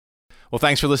Well,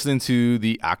 thanks for listening to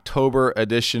the October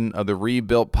edition of the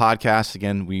Rebuilt podcast.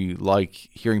 Again, we like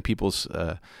hearing people's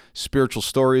spiritual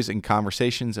stories and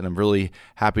conversations, and I'm really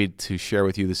happy to share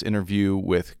with you this interview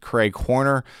with Craig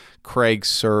Horner. Craig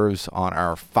serves on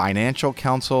our financial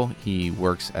council. He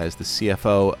works as the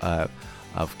CFO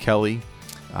of Kelly,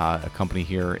 a company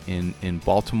here in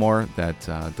Baltimore that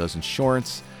does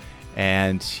insurance,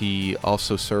 and he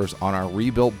also serves on our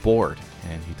Rebuilt board,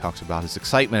 and he talks about his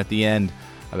excitement at the end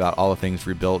about all the things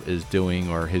Rebuilt is doing,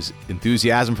 or his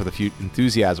enthusiasm for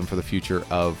the future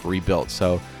of Rebuilt.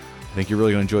 So I think you're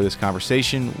really going to enjoy this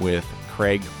conversation with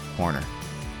Craig Horner.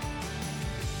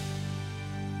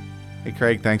 Hey,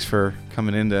 Craig, thanks for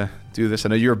coming in to do this. I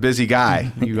know you're a busy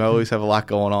guy. You always have a lot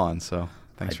going on, so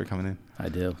thanks for coming in. I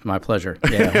do. My pleasure.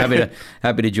 Yeah,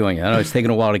 happy to join you. I know it's taken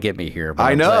a while to get me here. But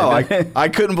I know. I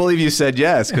couldn't believe you said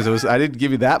yes, because I didn't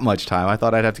give you that much time. I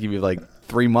thought I'd have to give you like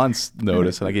 3 months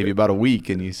notice, and I gave you about a week,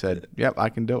 and you said, "Yep, I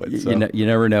can do it." So. You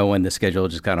never know when the schedule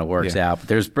just kind of works out.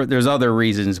 But there's other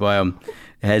reasons why I'm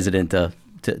hesitant to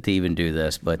even do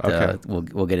this, but okay.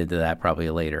 We'll get into that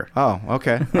probably later. Oh,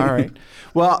 okay. All right.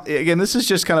 Well, again, this is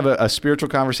just kind of a spiritual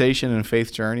conversation and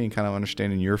faith journey, and kind of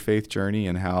understanding your faith journey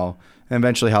and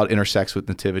eventually how it intersects with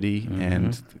Nativity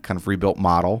and kind of Rebuilt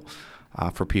model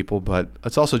for people. But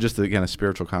it's also just, again, a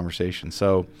spiritual conversation.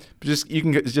 So you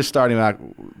can just starting out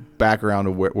background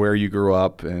of where you grew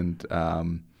up and,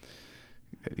 your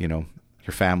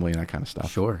family and that kind of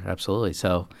stuff. Sure, absolutely.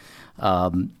 So,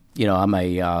 I'm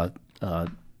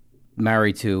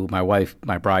married to my wife,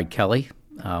 my bride, Kelly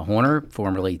Horner,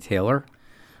 formerly Taylor.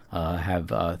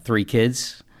 Have 3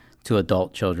 kids, 2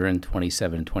 adult children,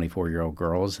 27 and 24-year-old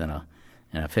girls, and a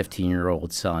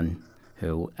 15-year-old son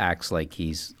who acts like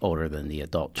he's older than the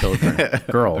adult children,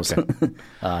 girls.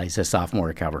 He's a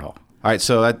sophomore at Calvert Hall. All right,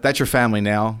 so that's your family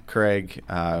now, Craig.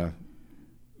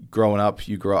 Growing up,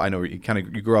 I know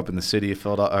you grew up in the city of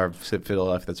Philadelphia.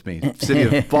 That's me.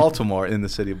 City of Baltimore, in the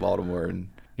city of Baltimore, and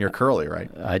near Curly,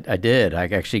 right? I did. I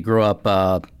actually grew up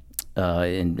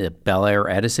in the Bel Air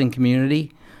Edison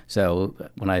community. So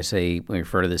when we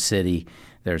refer to the city,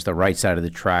 there's the right side of the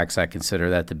tracks. I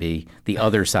consider that to be the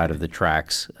other side of the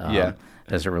tracks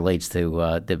as it relates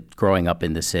to growing up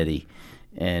in the city.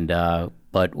 And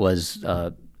but was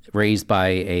raised by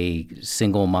a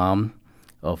single mom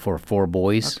for 4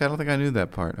 boys. Okay, I don't think I knew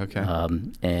that part. Okay.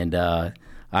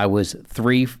 I was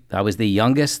the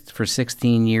youngest for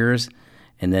 16 years,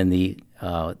 and then the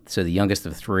youngest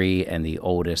of 3 and the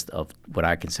oldest of what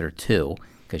I consider 2,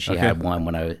 because she had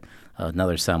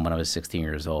another son when I was 16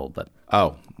 years old. But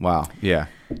oh, wow, yeah.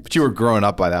 But you were growing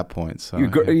up by that point, so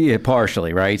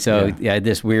partially, right? So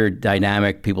this weird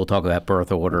dynamic. People talk about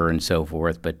birth order and so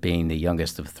forth, but being the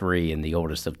youngest of 3 and the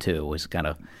oldest of 2 was kind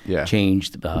of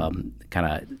changed, kind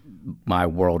of my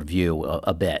worldview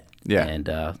a bit. Yeah, and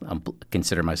I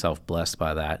consider myself blessed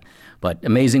by that. But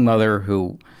amazing mother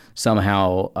who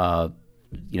somehow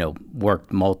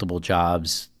worked multiple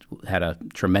jobs, had a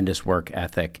tremendous work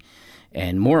ethic,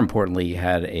 and more importantly,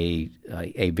 had a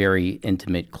very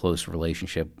intimate, close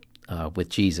relationship with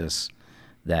Jesus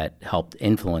that helped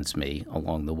influence me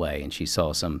along the way. And she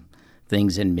saw some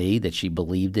things in me that she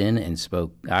believed in and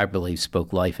spoke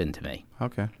life into me.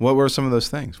 Okay. What were some of those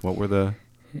things? What were the?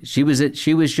 She was an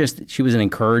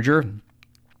encourager.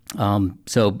 Working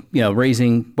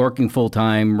full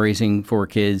time, raising 4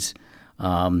 kids,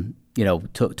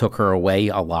 took her away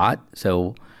a lot.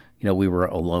 So, we were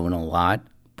alone a lot.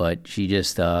 But she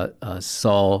just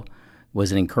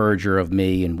was an encourager of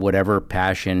me in whatever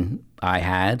passion I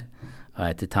had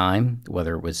at the time,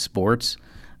 whether it was sports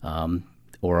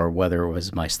or whether it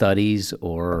was my studies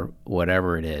or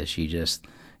whatever it is. She just,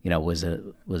 was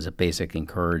a basic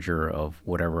encourager of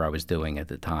whatever I was doing at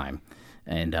the time,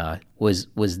 and was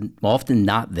often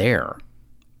not there,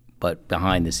 but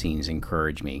behind the scenes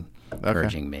encouraging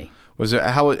me. Was it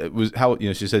how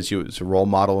she said she was a role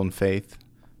model in faith?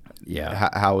 Yeah.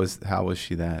 How was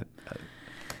she that?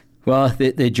 Well,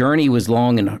 the journey was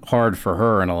long and hard for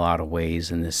her in a lot of ways,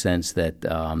 in the sense that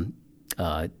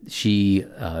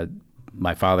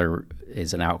my father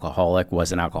was an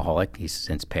alcoholic. He's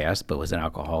since passed, but was an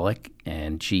alcoholic.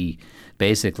 And she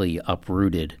basically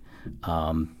uprooted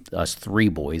us 3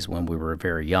 boys when we were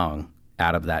very young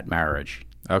out of that marriage.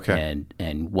 Okay.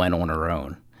 And went on her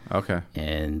own. Okay.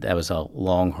 And that was a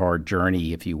long, hard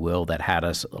journey, if you will, that had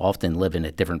us often living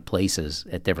at different places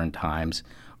at different times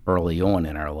early on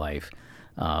in our life.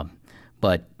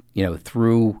 But,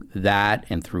 through that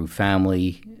and through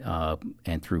family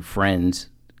and through friends,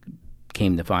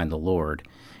 came to find the Lord.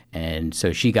 And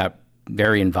so she got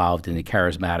very involved in the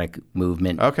charismatic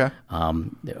movement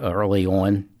early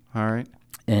on. All right.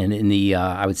 and in the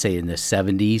I would say in the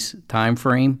 70s time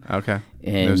frame. Okay.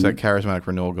 And there's that charismatic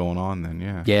renewal going on then,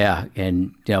 yeah. Yeah,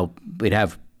 and we'd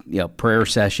have prayer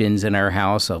sessions in our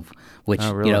house, of which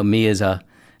really? Me as a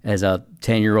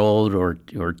 10-year-old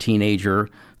or teenager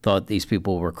thought these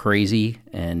people were crazy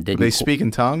and didn't. Would they speak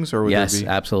in tongues, or would yes, they be?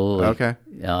 Absolutely. Okay.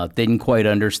 Didn't quite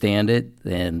understand it,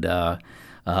 and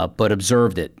but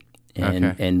observed it,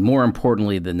 and more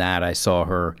importantly than that, I saw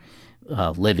her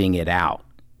living it out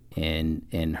in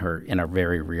a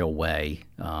very real way.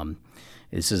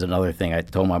 This is another thing I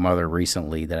told my mother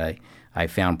recently that I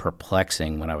found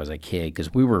perplexing when I was a kid,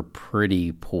 because we were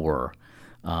pretty poor,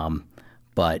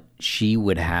 but she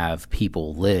would have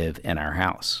people live in our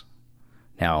house.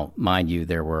 Now, mind you,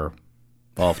 there were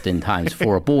oftentimes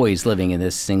 4 boys living in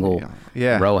this single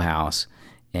row house.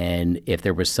 And if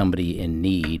there was somebody in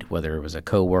need, whether it was a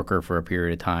coworker for a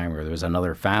period of time or there was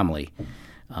another family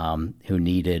who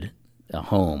needed a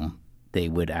home, they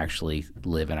would actually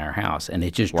live in our house. And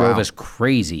it just drove us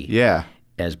crazy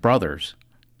as brothers,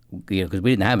 because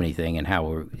we didn't have anything, and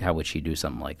how would she do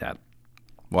something like that?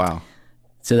 Wow.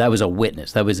 So that was a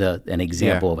witness. That was an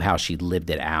example of how she lived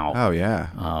it out. Oh, yeah.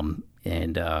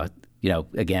 And,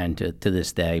 again, to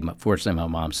this day, fortunately, my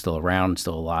mom's still around,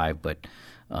 still alive, but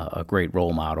a great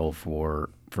role model for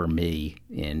me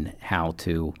in how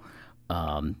to,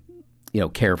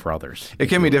 care for others. It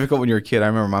can be difficult when you're a kid. I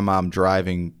remember my mom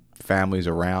driving families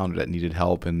around that needed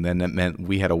help, and then that meant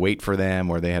we had to wait for them,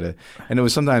 or they had to, and it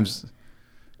was sometimes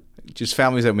just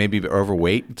families that maybe are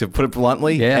overweight, to put it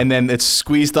bluntly, and then it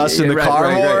squeezed us in the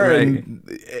car more, and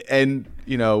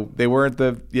they weren't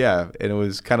and it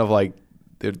was kind of like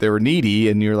they were needy,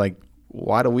 and you're like,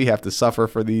 why do we have to suffer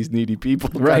for these needy people?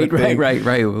 Right.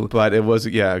 But it was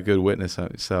a good witness.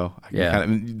 So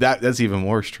that's even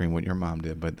more extreme what your mom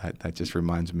did. But that just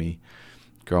reminds me,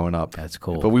 growing up. That's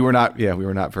cool. But we were not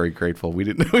very grateful. We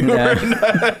didn't. We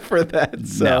weren't for that.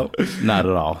 So. No, not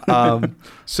at all.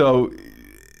 So,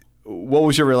 what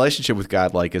was your relationship with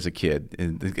God like as a kid?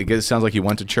 It sounds like you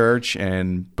went to church,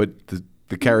 but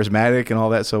the charismatic and all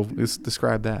that. So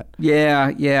describe that.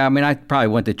 Yeah. I mean, I probably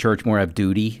went to church more out of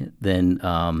duty than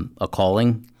a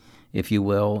calling, if you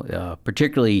will.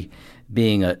 Particularly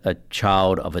being a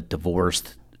child of a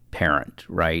divorced parent,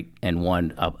 right? And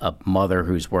a mother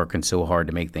who's working so hard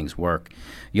to make things work.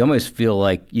 You almost feel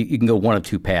like you can go one of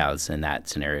two paths in that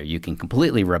scenario. You can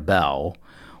completely rebel,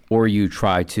 or you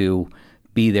try to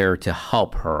be there to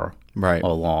help her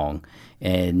along.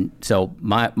 And so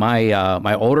my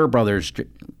older brothers,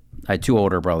 I had 2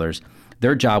 older brothers,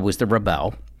 their job was to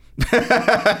rebel.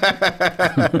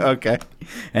 Okay.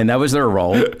 And that was their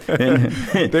role.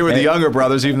 They were the younger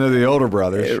brothers, even though they're the older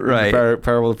brothers. Right.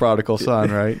 Parable of the prodigal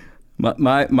son, right?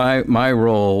 My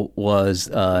role was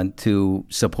to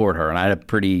support her, and I had a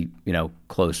pretty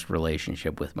close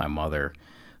relationship with my mother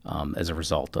as a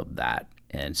result of that.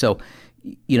 And so,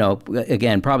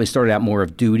 again, probably started out more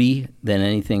of duty than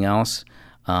anything else.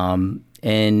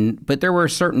 But there were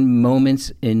certain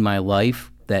moments in my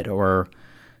life that were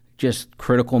just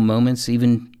critical moments,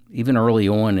 even early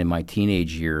on in my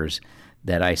teenage years,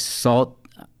 that I thought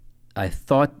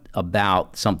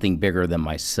about something bigger than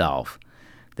myself,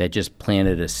 that just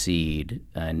planted a seed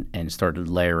and started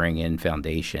layering in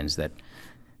foundations that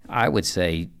I would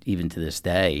say, even to this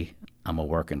day, I'm a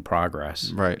work in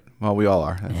progress. Right. Well, we all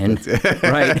are.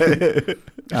 Right.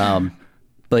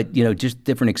 But just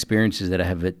different experiences that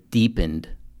have deepened.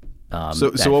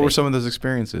 So what were some of those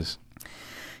experiences?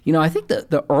 I think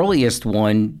the earliest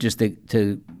one, just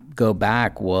to go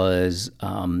back, was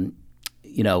grew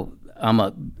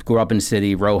up in the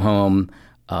city, row home.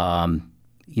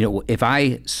 If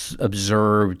I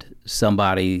observed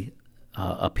somebody,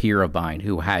 a peer of mine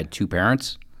who had 2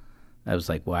 parents, I was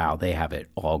like, wow, they have it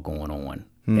all going on.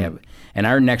 And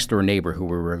our next door neighbor, who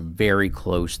we were very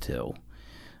close to,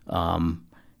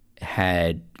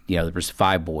 had, there was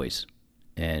 5 boys,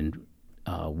 and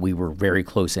we were very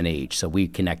close in age, so we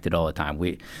connected all the time.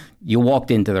 You walked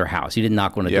into their house. You didn't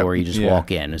knock on the door. You just walk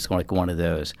in. It's like one of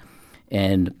those.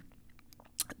 And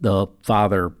the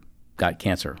father got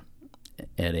cancer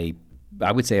at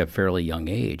I would say a fairly young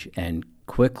age, and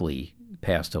quickly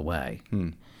passed away.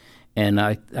 And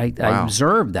I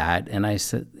observed that, and I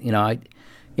said,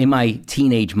 in my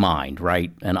teenage mind,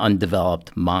 right, an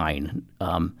undeveloped mind,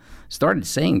 started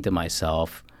saying to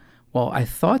myself, well, I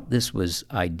thought this was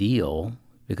ideal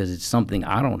because it's something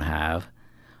I don't have,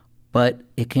 but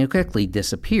it quickly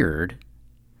disappeared.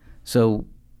 So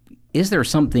is there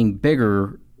something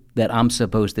bigger that I'm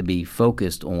supposed to be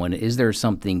focused on? Is there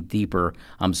something deeper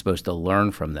I'm supposed to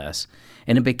learn from this?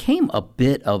 And it became a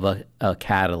bit of a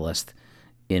catalyst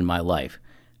in my life.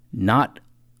 Not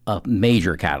a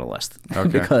major catalyst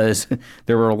Okay. because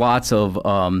there were lots of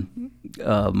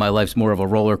my life's more of a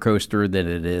roller coaster than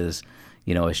it is,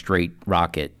 a straight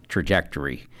rocket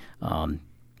trajectory.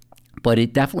 But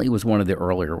it definitely was one of the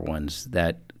earlier ones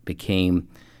that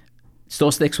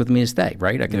still sticks with me to this day,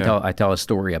 right? I tell a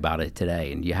story about it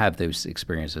today, and you have those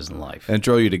experiences in life. And it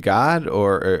drove you to God,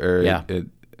 or yeah.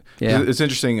 It's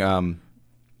interesting.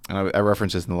 I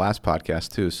referenced this in the last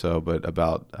podcast too. But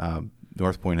about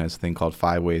North Point has a thing called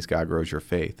 5 Ways God Grows Your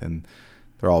Faith, and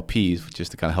they're all P's,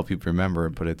 just to kind of help you remember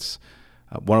it. But it's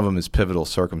one of them is pivotal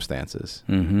circumstances,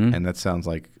 and that sounds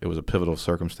like it was a pivotal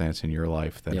circumstance in your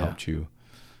life that helped you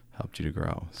to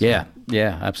grow. So,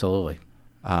 yeah, absolutely.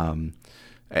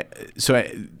 So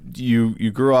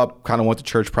you grew up, kind of went to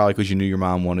church probably because you knew your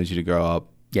mom wanted you to grow up.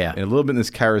 Yeah. In a little bit in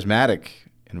this charismatic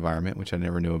environment, which I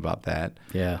never knew about that.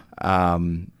 Yeah.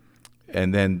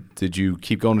 And then did you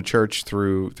keep going to church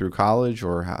through college,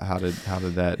 or how did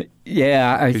that?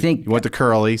 Yeah, I think you went to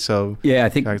Curly, so yeah, I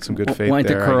think got some good faith went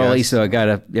there, to Curly, so I got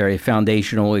a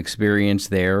foundational experience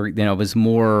there. It was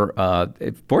more.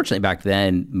 Fortunately, back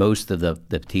then, most of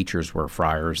the teachers were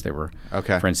friars. They were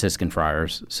Franciscan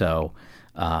friars. So,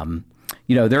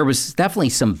 there was definitely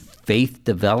some faith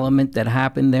development that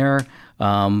happened there,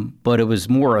 but it was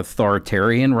more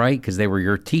authoritarian, right? Because they were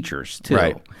your teachers too.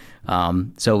 Right.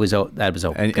 So that was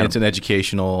and it's an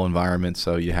educational environment,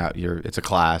 so it's a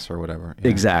class or whatever. Yeah.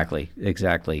 Exactly.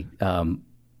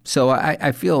 So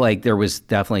I feel like there was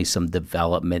definitely some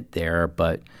development there,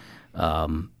 but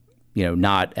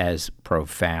not as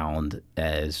profound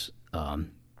as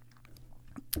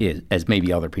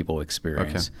maybe other people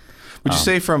experience. Okay. Would you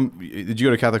say did you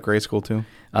go to Catholic grade school too?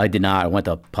 I did not. I went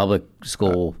to public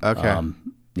school. Okay.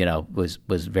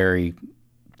 Was very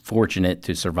fortunate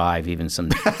to survive even some.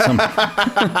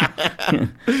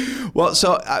 Well,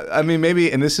 so I mean,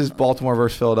 maybe, and this is Baltimore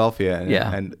versus Philadelphia,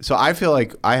 and so I feel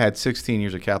like I had 16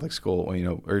 years of Catholic school,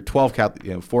 or 12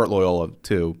 Catholic, Fort Loyola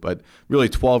too, but really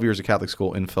 12 years of Catholic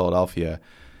school in Philadelphia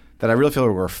that I really feel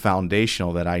like were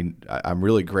foundational, that I'm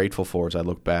really grateful for as I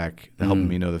look back, helping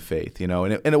me know the faith,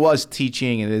 and it was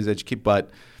teaching and it is education, but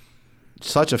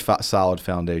such a solid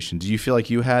foundation. Do you feel like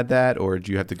you had that, or did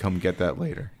you have to come get that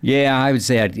later? Yeah, I would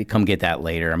say I'd come get that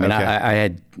later. I mean, I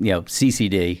had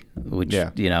CCD, which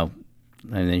I'm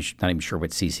not even sure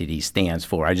what CCD stands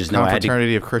for. I just know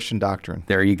Confraternity of Christian Doctrine.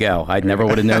 There you go. I never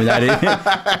would have known that.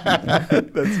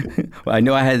 Well,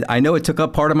 I know it took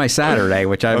up part of my Saturday,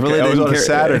 which I really didn't care. On a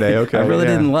Saturday. Okay, I really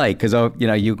didn't like, because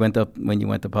when you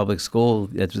went to public school,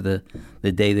 that's the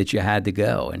day that you had to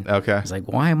go, and I was like,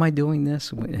 why am I doing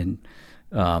this? And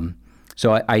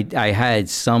so I had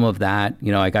some of that.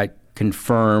 I got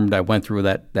confirmed. I went through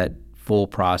that full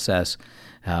process.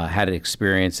 Had an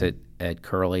experience at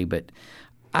Curly, but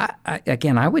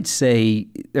I would say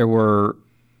there were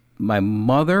my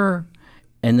mother,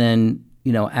 and then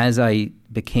as I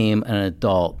became an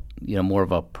adult, more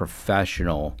of a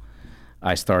professional,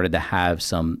 I started to have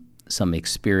some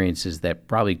experiences that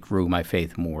probably grew my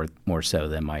faith more so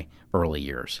than my early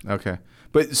years. Okay,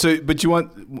 but you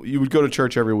would go to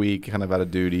church every week, kind of out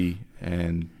of duty,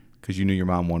 and because you knew your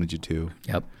mom wanted you to.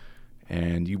 Yep.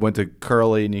 And you went to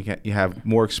Curly, and you have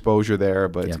more exposure there,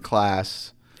 but it's a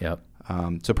class. Yep.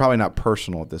 So probably not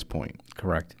personal at this point.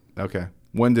 Correct. Okay.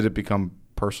 When did it become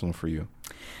personal for you?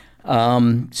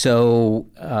 So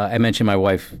I mentioned my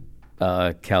wife,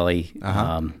 Kelly.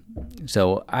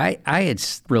 So I had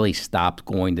really stopped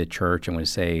going to church, I'm going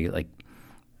to say, like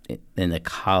in the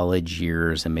college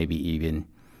years and maybe even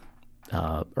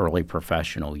early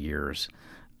professional years.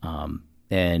 And,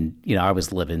 I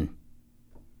was living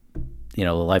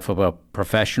the life of a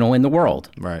professional in the world.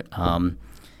 Right.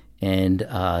 And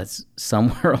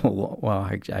somewhere,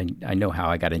 I know how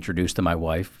I got introduced to my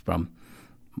wife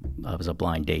I was a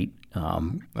blind date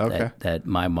that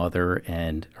my mother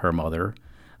and her mother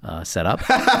set up.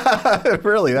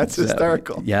 Really? That's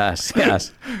hysterical. Yes.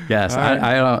 Right.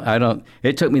 I don't.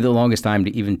 It took me the longest time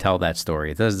to even tell that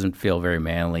story. It doesn't feel very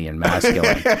manly and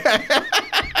masculine.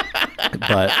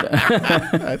 But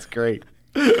that's great.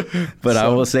 But I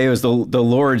will say it was the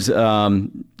Lord's.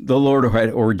 The Lord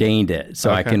had ordained it, so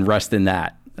I can rest in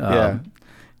that. But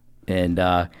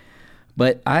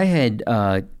I had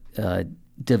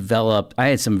developed. I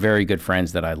had some very good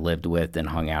friends that I lived with and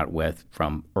hung out with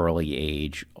from early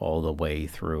age all the way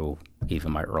through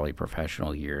even my early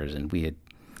professional years, and we had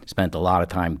spent a lot of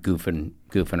time goofing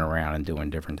around and doing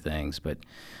different things. But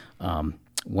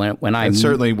when I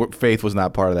certainly faith was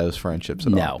not part of those friendships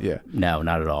at all. No,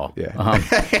 not at all. Yeah.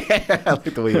 I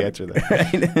like the way you answer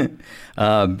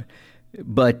that.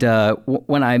 But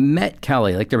when I met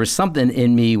Kelly, like there was something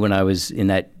in me when I was in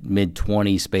that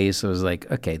mid-20s space. I was like,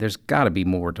 okay, there's got to be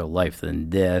more to life than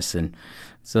this. And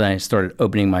so then I started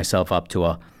opening myself up to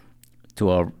a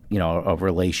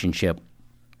relationship.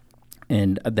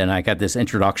 And then I got this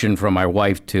introduction from my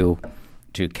wife to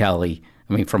Kelly.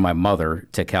 I mean, from my mother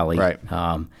to Kelly. Right.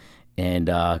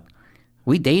 And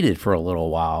we dated for a little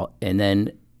while, and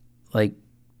then like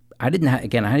I didn't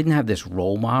have this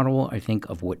role model, I think,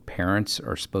 of what parents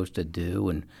are supposed to do,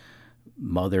 and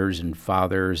mothers and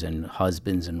fathers and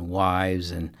husbands and wives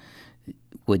and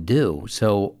would do.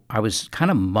 So I was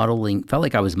kind of felt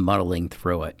like I was muddling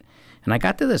through it. And I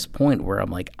got to this point where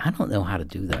I'm like, I don't know how to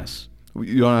do this.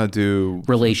 You don't know how to do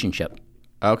relationship.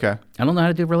 Okay. I don't know how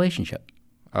to do relationship.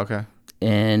 Okay.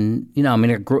 And I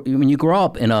mean, when you grow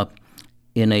up in a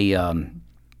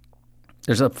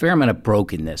there's a fair amount of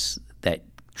brokenness that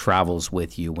travels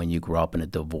with you when you grow up in a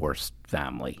divorced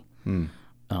family,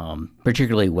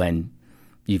 particularly when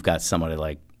you've got somebody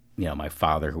like my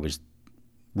father, who was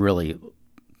really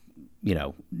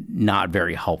not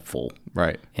very helpful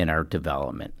in our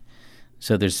development.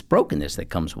 So there's brokenness that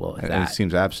comes with that. It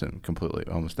seems absent, completely,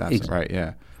 almost absent. Right?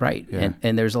 Yeah. Right. Yeah.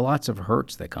 And there's lots of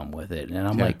hurts that come with it. And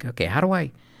I'm like, okay, how do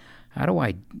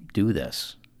I do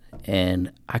this?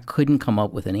 And I couldn't come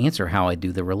up with an answer how I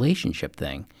do the relationship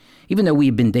thing, even though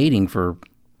we'd been dating for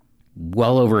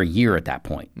well over a year at that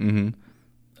point. Mm-hmm.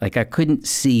 Like I couldn't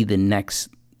see the next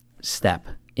step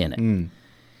in it.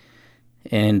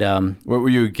 And were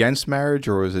you against marriage,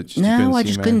 or was it just no? I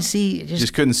just couldn't see.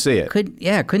 Just couldn't see it.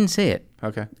 Couldn't see it.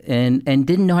 Okay. And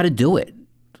didn't know how to do it.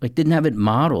 Like didn't have it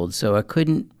modeled, so I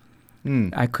couldn't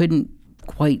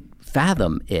quite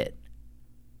fathom it.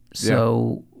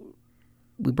 So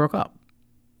we broke up,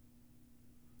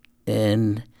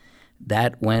 and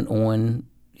that went on.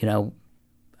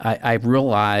 I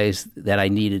realized that I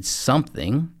needed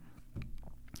something,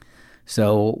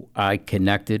 so I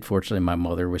connected. Fortunately, my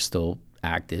mother was still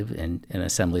active in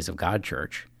Assemblies of God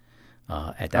Church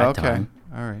at that time.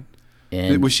 All right.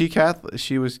 And was she Catholic?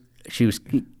 She was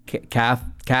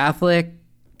Catholic,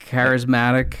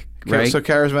 charismatic, right? So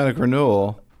charismatic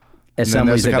renewal.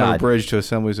 Assemblies of God. Kind of a bridge to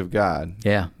Assemblies of God.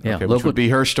 Yeah. Okay, which would be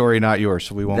her story, not yours.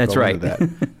 So we won't go into that.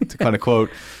 To kind of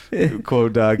quote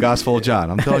Gospel of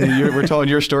John. I'm telling you, we're telling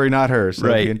your story, not hers. So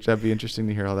that'd be interesting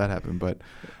to hear how that happened. But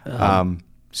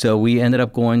so we ended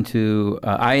up going to.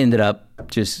 I ended up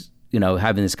just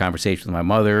having this conversation with my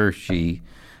mother. She.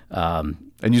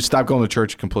 And you stopped going to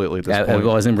church completely at this point? I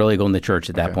wasn't really going to church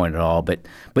at that point at all, but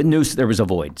knew there was a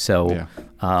void. So,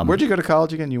 where'd you go to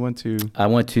college again? You went to? I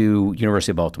went to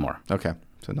University of Baltimore. Okay,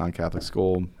 so non-Catholic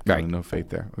school, right? No faith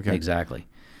there. Okay, exactly.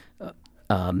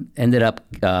 Ended up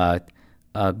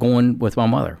going with my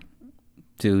mother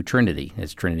to Trinity.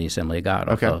 It's Trinity Assembly of God.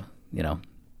 Okay, off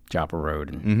Joppa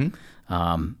Road,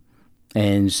 and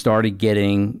and started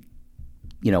getting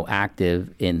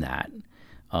active in that.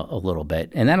 A little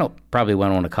bit, and that probably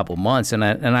went on a couple months, and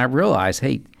I realized,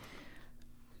 hey,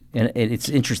 and it's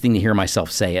interesting to hear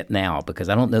myself say it now because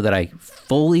I don't know that I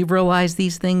fully realized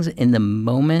these things in the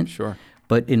moment. Sure.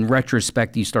 But in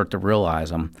retrospect, you start to realize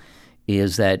them.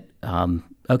 Is that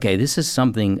okay? This is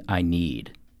something I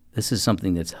need. This is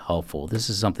something that's helpful. This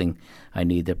is something I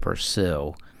need to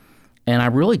pursue, and I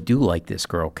really do like this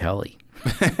girl, Kelly.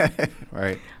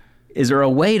 Right. Is there a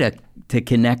way to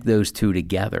connect those two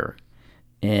together?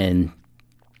 And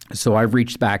so I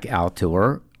reached back out to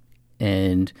her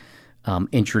and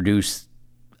introduced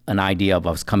an idea of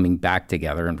us coming back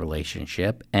together in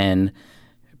relationship and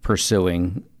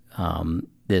pursuing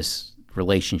this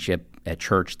relationship at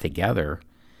church together.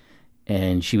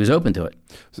 And she was open to it.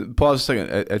 So pause a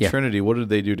second. At Trinity, what did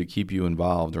they do to keep you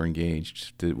involved or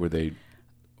engaged?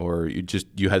 Or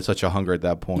you had such a hunger at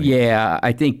that point? Yeah,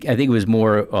 I think it was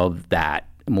more of that,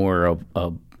 more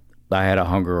of I had a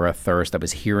hunger or a thirst. I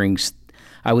was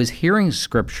hearing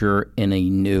scripture in a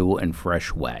new and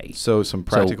fresh way. So some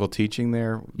practical teaching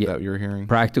there that you're hearing?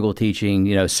 Practical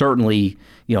teaching, certainly,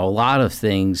 a lot of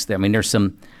things. There's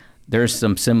some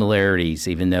similarities,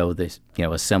 even though this,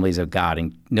 Assemblies of God,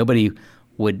 and nobody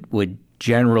would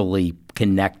generally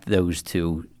connect those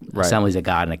two, Assemblies of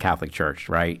God and a Catholic Church,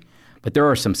 right? But there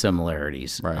are some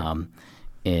similarities, right.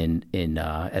 in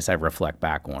as I reflect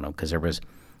back on them, because there was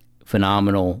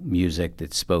phenomenal music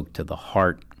that spoke to the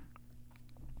heart,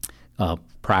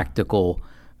 practical,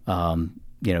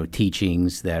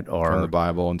 teachings that are from the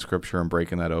Bible and Scripture and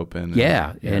breaking that open.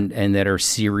 And that are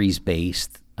series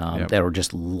based, that are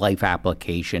just life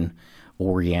application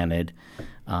oriented,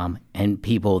 and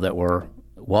people that were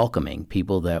welcoming,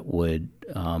 people that would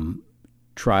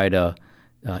try to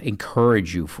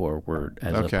encourage you forward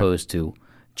as opposed to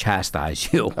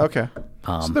chastise you. Okay.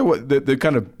 So the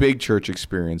kind of big church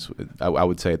experience, I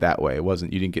would say it that way. It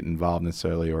wasn't, you didn't get involved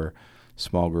necessarily or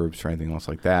small groups or anything else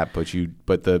like that, but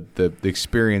the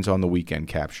experience on the weekend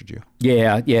captured you.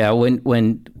 Yeah.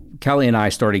 When Kelly and I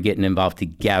started getting involved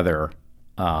together,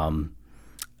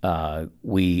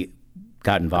 we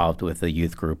got involved with a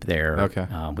youth group there. Okay.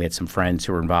 We had some friends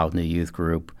who were involved in the youth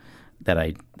group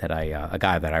a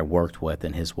guy that I worked with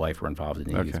and his wife were involved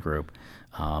in the youth group.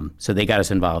 So they got us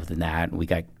involved in that, and we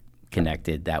got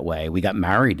connected that way. We got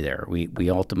married there. We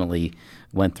ultimately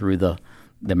went through the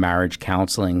marriage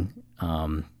counseling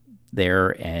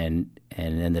there and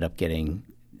ended up getting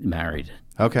married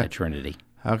at Trinity.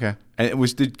 Okay.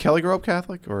 And did Kelly grow up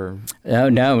Catholic or?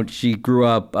 No, she grew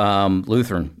up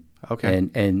Lutheran. Okay.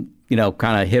 And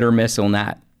kind of hit or miss on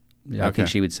that, I think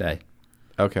she would say.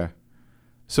 Okay.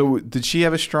 So did she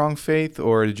have a strong faith,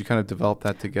 or did you kind of develop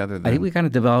that together then? I think we kind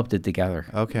of developed it together.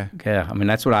 Okay. Yeah. I mean,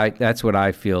 that's what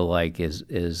I feel like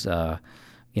is I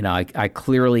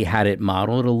clearly had it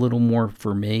modeled a little more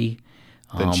for me.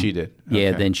 Than she did. Okay.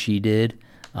 Yeah, than she did,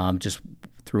 just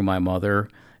through my mother.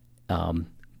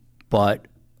 But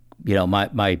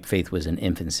my faith was in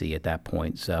infancy at that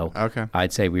point. So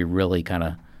I'd say we really kind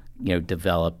of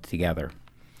developed together.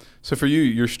 So for you,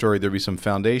 your story, there'd be some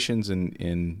foundations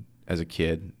in as a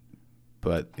kid,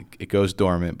 but it goes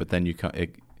dormant. But then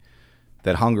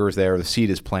that hunger is there. The seed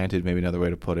is planted, maybe another way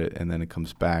to put it, and then it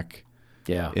comes back.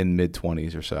 Yeah. In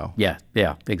mid-20s or so. Yeah.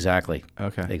 Exactly.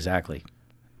 Okay. Exactly.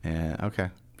 Yeah. Okay.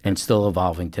 And still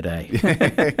evolving today.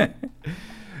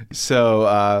 So,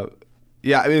 I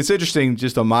mean, it's interesting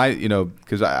just on my,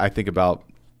 because I think about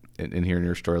in hearing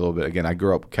your story a little bit. Again, I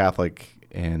grew up Catholic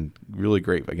and really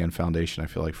great, again, foundation, I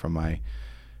feel like, from my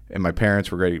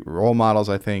parents were great role models,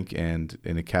 I think, and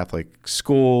in a Catholic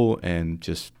school and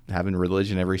just having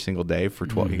religion every single day for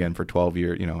 12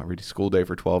 years, every school day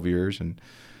for 12 years. And,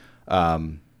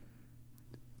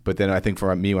 but then I think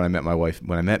for me, when I met my wife,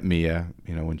 when I met Mia,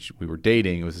 when we were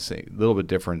dating, it was the same, little bit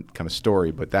different kind of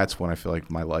story, but that's when I feel like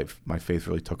my faith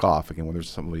really took off again, when there's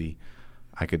somebody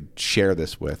I could share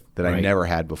this with that I never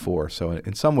had before. So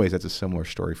in some ways that's a similar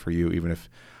story for you, even if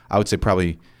I would say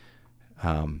probably,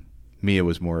 Mia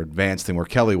was more advanced than where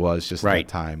Kelly was just at that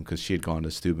time, because she had gone to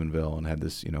Steubenville and had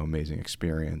this, amazing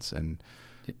experience, and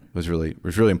it was really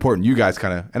important. You guys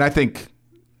kind of, and I think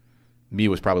Mia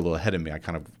was probably a little ahead of me. I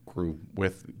kind of grew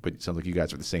with, but it sounds like you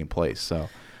guys are the same place. So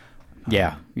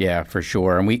yeah, for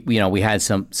sure. And we had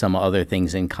some other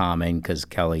things in common, because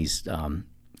Kelly's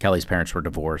parents were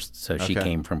divorced, so she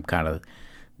came from kind of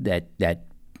that.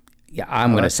 Yeah,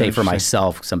 I'm going to say for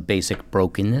myself some basic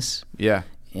brokenness. Yeah.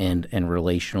 And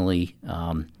relationally,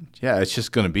 it's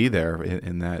just going to be there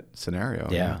in that scenario.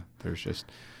 Yeah,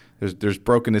 there's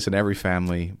brokenness in every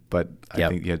family, but I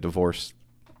think divorce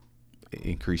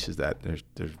increases that.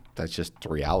 That's just the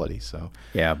reality. So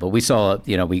but we saw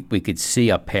we could see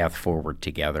a path forward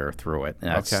together through it. And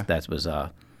that was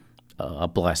a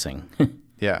blessing.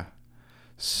 Yeah.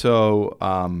 So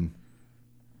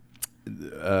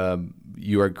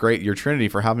you are great. Your Trinity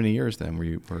for how many years then were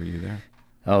you there?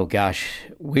 Oh, gosh.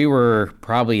 We were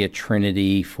probably at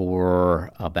Trinity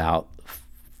for about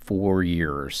 4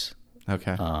 years.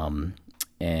 Okay.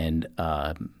 And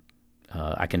I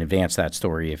can advance that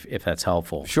story if that's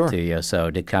helpful to you. So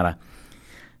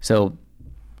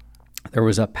there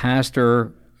was the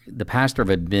pastor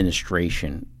of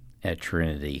administration at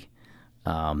Trinity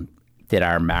did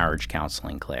our marriage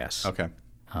counseling class. Okay.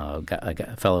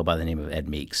 A fellow by the name of Ed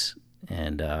Meeks.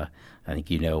 And I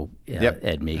think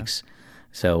Ed Meeks. Yeah.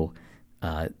 So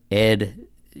Ed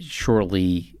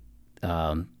shortly,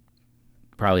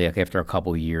 probably after a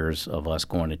couple of years of us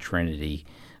going to Trinity,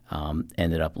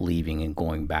 ended up leaving and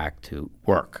going back to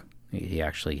work. He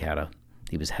actually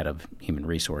he was head of human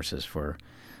resources for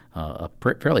a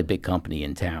fairly big company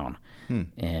in town,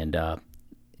 and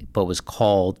but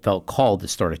felt called to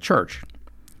start a church,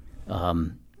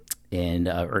 and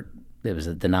there was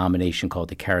a denomination called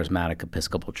the Charismatic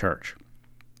Episcopal Church.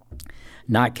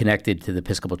 Not connected to the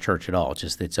Episcopal Church at all,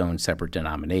 just its own separate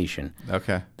denomination.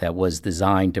 Okay. That was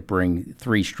designed to bring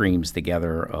three streams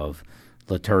together of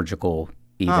liturgical,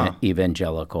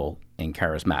 evangelical, and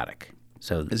charismatic.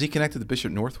 So is he connected to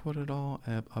Bishop Northwood at all?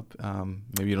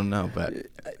 Maybe you don't know, but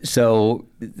so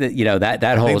that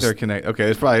I whole think they're connected.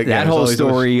 Okay, it's probably that whole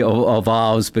story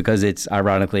evolves because it's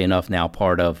ironically enough now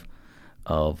part of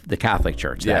the Catholic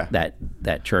Church.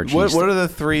 That church. What are the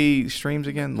three streams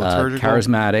again? Liturgical,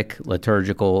 charismatic,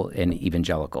 liturgical, and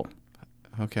evangelical.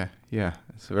 Okay. Yeah.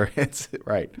 It's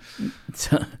right.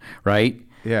 Right.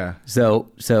 Yeah.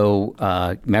 So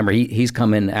remember he's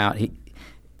coming out.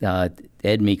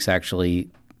 Ed Meeks actually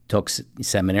took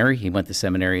seminary. He went to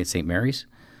seminary at St. Mary's.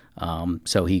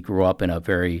 So he grew up in a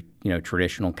very,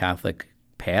 traditional Catholic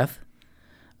path.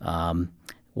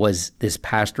 Was this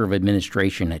pastor of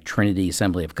administration at Trinity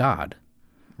Assembly of God.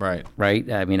 Right.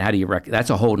 Right? I mean, how do you that's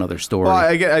a whole other story. Well,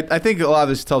 I think a lot of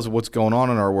this tells what's going on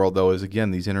in our world, though, is,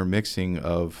 again, these intermixing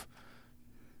of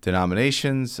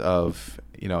denominations, of,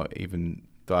 even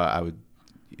though I would,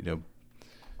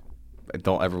 I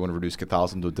don't ever want to reduce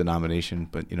Catholicism to a denomination,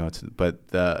 but,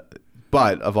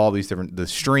 but of all these different, the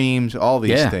streams, all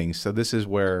these things. So this is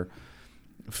where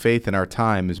faith in our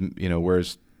time is,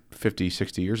 whereas 50,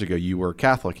 60 years ago, you were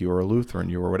Catholic, you were a Lutheran,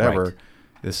 you were whatever. Right.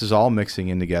 This is all mixing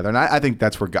in together, and I think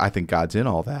that's where I think God's in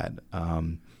all that.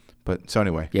 But so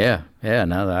anyway,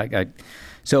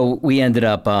 so we ended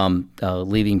up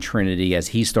leaving Trinity as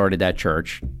he started that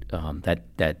church,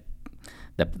 that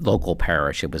local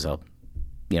parish. It was a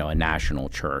national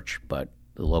church, but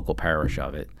the local parish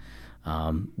of it.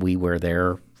 We were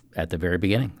there at the very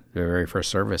beginning, the very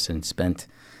first service, and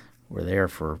were there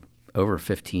for over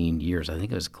 15 years. I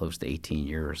think it was close to 18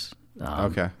 years.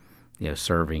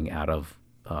 Serving out of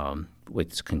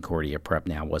with Concordia Prep,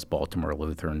 now West Baltimore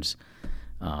Lutherans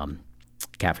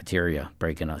cafeteria,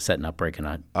 breaking a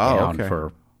down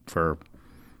for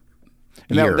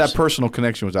and years. That personal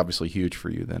connection was obviously huge for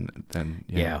you then.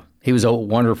 Yeah. He was a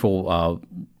wonderful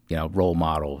role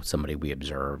model, somebody we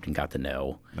observed and got to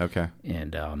know. Okay.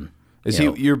 And is he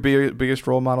your biggest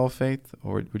role model of faith,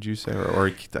 or would you say, or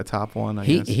a top one? I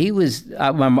guess he was.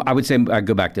 I would say I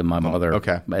go back to my mother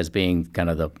as being kind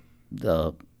of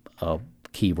the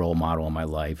key role model in my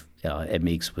life. Ed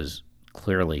Meeks was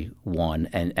clearly one,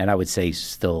 and I would say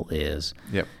still is.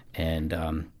 Yep. And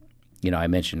I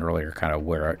mentioned earlier kind of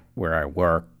where I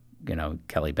work.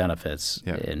 Kelly Benefits,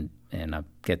 and I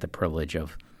get the privilege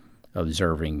of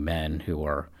observing men who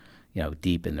are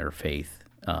deep in their faith.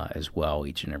 As well,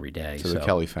 each and every day. So the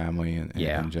Kelly family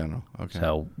in general. Okay.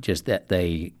 So just that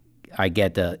I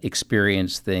get to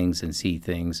experience things and see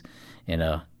things in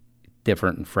a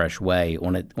different and fresh way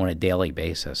on a daily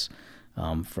basis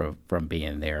from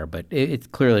being there. But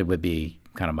it clearly would be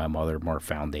kind of my mother more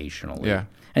foundationally. Yeah.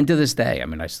 And to this day, I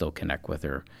mean, I still connect with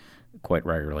her quite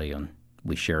regularly, and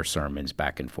we share sermons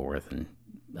back and forth. And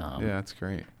that's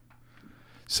great.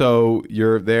 So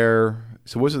you're there.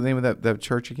 So what's the name of that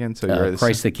church again? So you're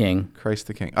Christ the King. Christ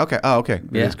the King. Okay. Oh, okay.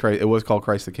 It was called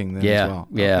Christ the King then as well.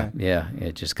 Yeah.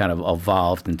 It just kind of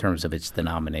evolved in terms of its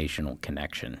denominational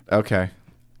connection. Okay.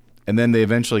 And then they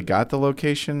eventually got the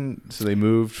location, so they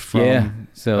moved from. Yeah.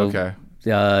 So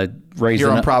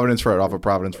you're on Providence Road, off of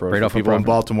Providence Road. Right off people of in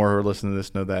Baltimore who are listening to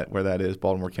this know where that is,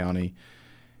 Baltimore County.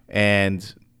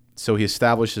 And so he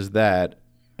establishes that,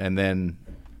 and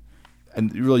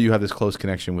really you have this close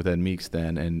connection with Ed Meeks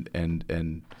then,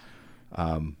 and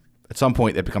at some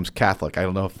point it becomes Catholic. I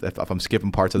don't know if I'm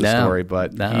skipping parts of the story,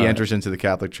 but he enters into the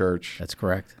Catholic Church. That's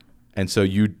correct. And so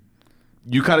you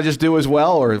kind of just do as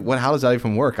well, or what? How does that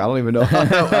even work? I don't even know.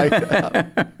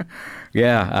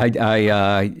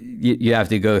 Yeah, you have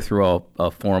to go through a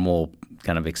formal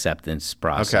kind of acceptance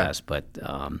process, but.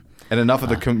 And enough of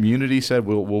the community said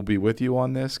we'll be with you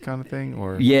on this kind of thing,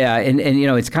 or and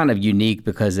it's kind of unique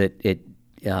because it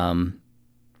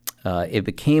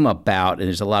became about, and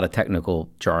there's a lot of technical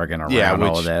jargon around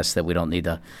all of this that we don't need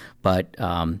to, but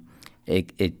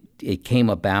it came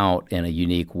about in a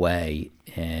unique way,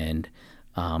 and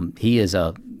he is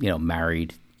a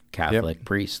married Catholic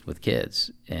priest with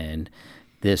kids, and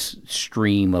this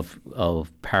stream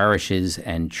of parishes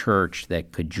and church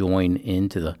that could join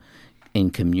in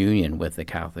communion with the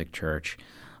Catholic Church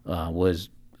was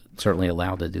certainly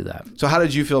allowed to do that. So how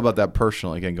did you feel about that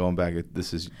personally? Again, going back,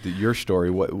 this is your story.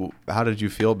 How did you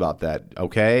feel about that?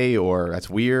 Okay, or that's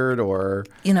weird, or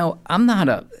I'm not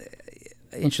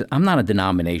a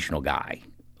denominational guy.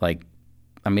 Like,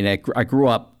 I mean, I grew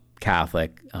up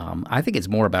Catholic. I think it's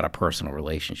more about a personal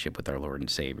relationship with our Lord and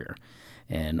Savior,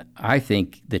 and I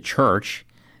think the church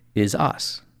is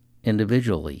us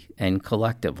individually and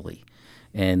collectively,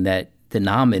 and that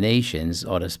denominations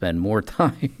ought to spend more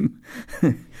time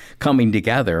coming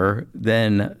together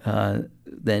than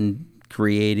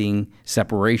creating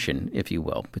separation, if you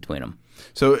will, between them.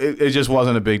 So it just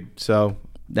wasn't a big so.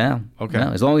 No. Okay.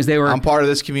 No, as long as they were. I'm part of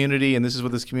this community, and this is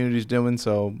what this community is doing,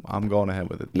 so I'm going ahead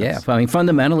with it. I mean,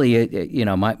 fundamentally,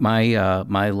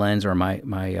 my lens or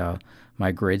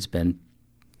my grid's been,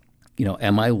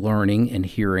 am I learning and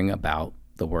hearing about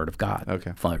the Word of God?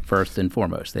 Okay. First and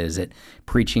foremost, is it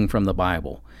preaching from the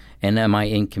Bible, and am I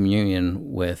in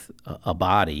communion with a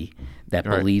body that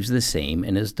believes the same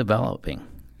and is developing?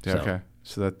 Okay.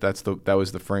 So that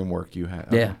was the framework you had.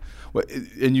 Okay. Yeah. Well,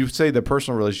 and you say the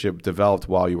personal relationship developed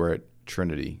while you were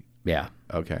Trinity. Yeah.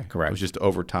 Okay. Correct. It was just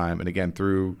over time, and again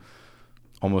through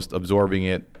almost absorbing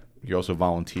it. You also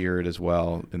volunteered as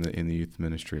well in the youth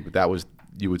ministry, but that was,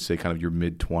 you would say, kind of your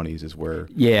mid-20s is where.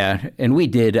 Yeah, and we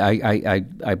did.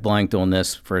 I blanked on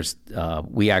this first.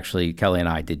 We actually, Kelly and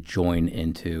I,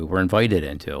 were invited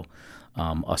into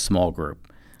a small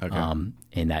group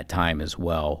in that time as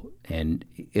well, and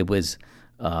it was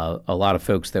a lot of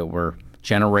folks that were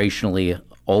generationally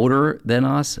older than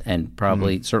us and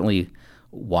probably certainly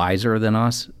wiser than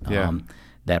us.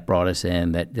 That brought us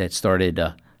in. That started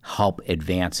to help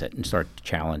advance it and start to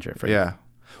challenge it for you. Yeah.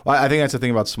 Well, I think that's the thing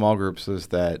about small groups is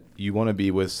that you want to be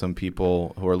with some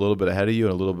people who are a little bit ahead of you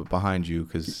and a little bit behind you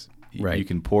because you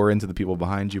can pour into the people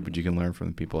behind you, but you can learn from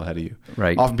the people ahead of you.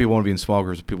 Right. Often people want to be in small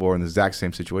groups with people who are in the exact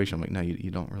same situation. I'm like, no, you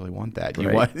don't really want that.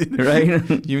 You want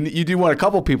you do want a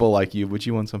couple people like you, but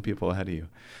you want some people ahead of you.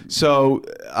 So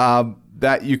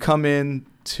that you come in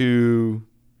to,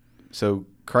 so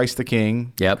Christ the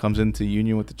King comes into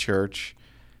union with the church.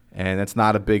 And that's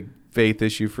not a big faith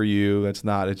issue for you. It's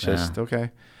just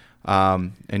okay.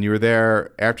 And you were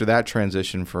there after that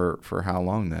transition for how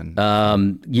long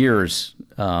then? Years.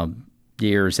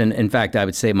 And in fact, I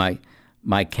would say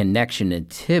my connection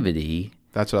nativity.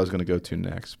 That's what I was going to go to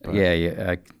next. But.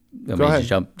 Yeah. Go ahead.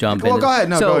 Jump well, in. Go ahead.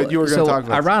 No, go ahead. You were going to talk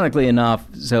about. Ironically enough,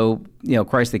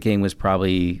 Christ the King was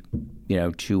probably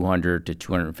 200 to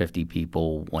 250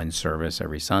 people, one service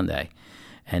every Sunday,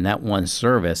 and that one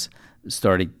service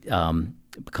started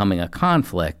becoming a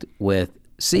conflict with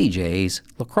CJ's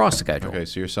lacrosse schedule. Okay,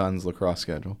 so your son's lacrosse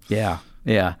schedule. Yeah.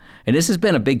 And this has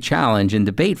been a big challenge and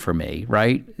debate for me,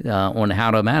 right, on how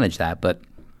to manage that. But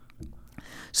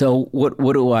so what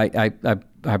do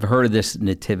I've heard of this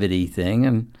nativity thing,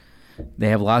 and they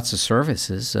have lots of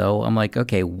services. So I'm like,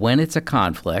 okay, when it's a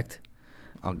conflict,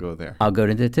 I'll go there. I'll go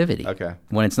to nativity. Okay.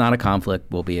 When it's not a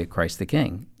conflict, we'll be at Christ the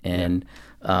King. And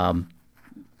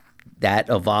that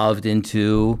evolved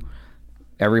into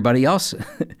everybody else,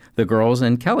 the girls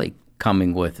and Kelly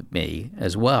coming with me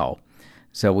as well.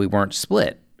 So we weren't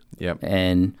split. Yep.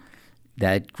 And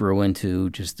that grew into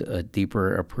just a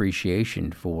deeper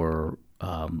appreciation for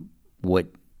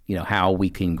how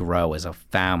we can grow as a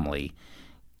family,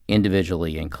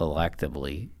 individually and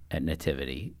collectively at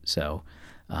Nativity. So,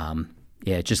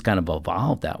 it just kind of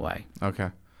evolved that way. Okay.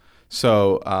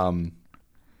 So,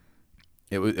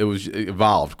 It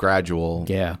evolved, gradual,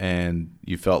 and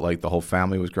you felt like the whole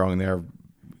family was growing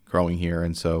here,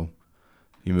 and so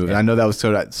you moved. Yeah. And I know that was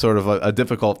sort of a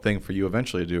difficult thing for you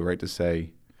eventually to do, right? To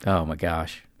say, oh my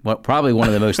gosh, probably one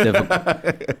of the most difficult.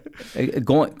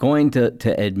 going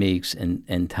to Ed Meeks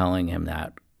and telling him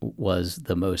that was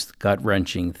the most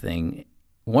gut-wrenching thing,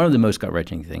 one of the most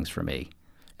gut-wrenching things for me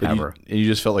ever. You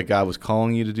just felt like God was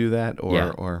calling you to do that,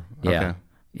 or okay.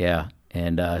 Yeah.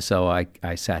 And so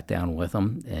I sat down with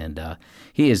him, and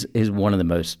he is one of the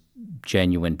most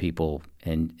genuine people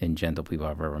and gentle people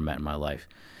I've ever met in my life,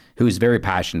 who is very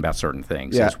passionate about certain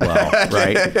things as well,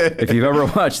 right? If you've ever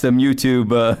watched them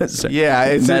YouTube it's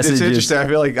interesting. I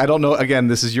feel like, I don't know, again,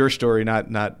 this is your story,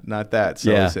 not that.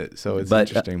 So it's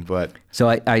interesting. But so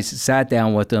I sat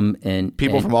down with them, and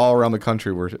people from all around the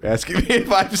country were asking me if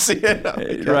I've seen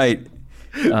it. Right.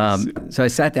 So I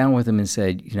sat down with him and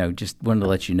said, just wanted to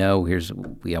let you know, here's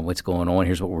what's going on,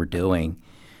 here's what we're doing,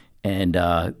 and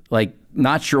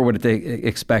not sure what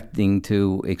expecting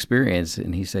to experience.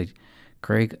 And he said,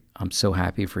 Craig, I'm so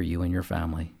happy for you and your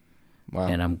family. Wow.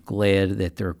 And I'm glad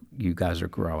that you guys are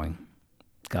growing.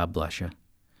 God bless you.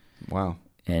 Wow.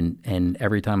 And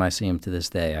every time I see him to this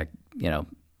day,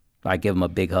 I give him a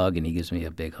big hug, and he gives me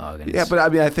a big hug. And but I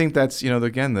mean, I think that's,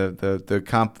 again,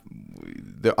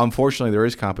 unfortunately, there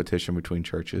is competition between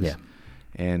churches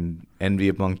and envy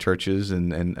among churches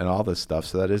and all this stuff.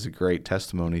 So that is a great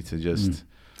testimony to just,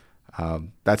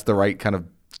 that's the right kind of,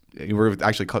 we're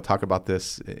actually talk about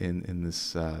this in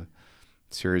this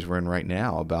series we're in right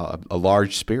now about a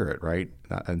large spirit, right?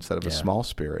 Instead of a small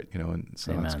spirit, and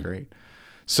so Amen. That's great.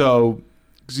 So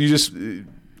you just,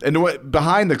 and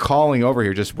behind the calling over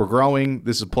here, just we're growing.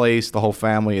 This is a place, the whole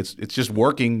family. It's just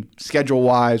working schedule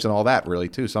wise and all that really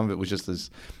too. Some of it was just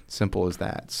as simple as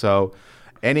that. So,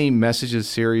 any messages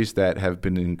series that have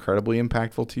been incredibly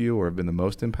impactful to you, or have been the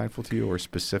most impactful to you, or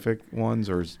specific ones,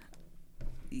 or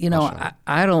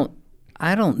I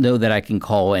don't know that I can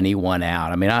call anyone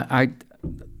out. I mean,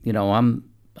 I'm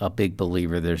a big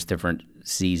believer. There's different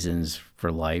seasons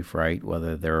for life, right?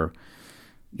 Whether they're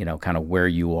kind of where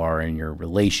you are in your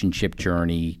relationship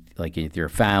journey, like if your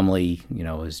family,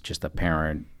 is just a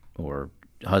parent or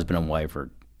husband and wife, or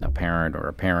a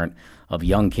parent of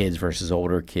young kids versus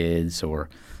older kids, or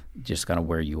just kind of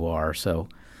where you are. So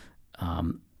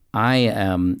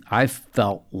I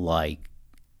felt like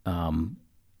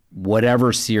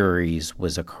whatever series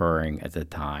was occurring at the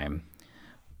time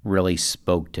really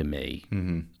spoke to me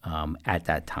at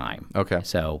that time. Okay.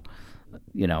 So,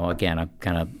 again, I'm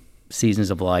kind of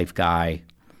seasons of life guy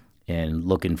and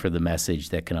looking for the message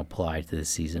that can apply to the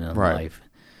season of life.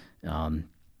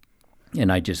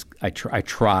 And I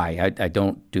try. I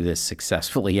don't do this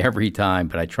successfully every time,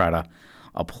 but I try to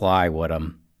apply what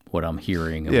I'm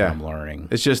hearing and what I'm learning.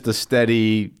 It's just a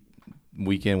steady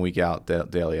week in, week out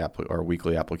daily or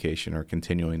weekly application, or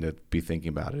continuing to be thinking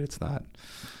about it. It's not.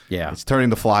 Yeah, it's turning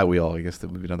the flywheel. I guess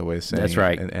that would be another way of saying it. That's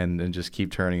right. And just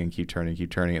keep turning and keep turning and keep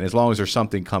turning. And as long as there's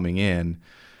something coming in,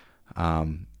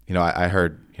 I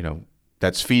heard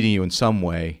that's feeding you in some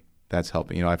way. That's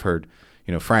helping. I've heard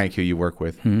Frank, who you work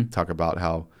with, talk about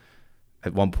how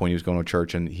at one point he was going to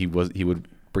church and he would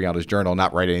bring out his journal,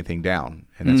 not write anything down,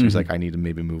 and that's just like, I need to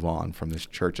maybe move on from this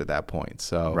church at that point.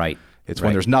 So it's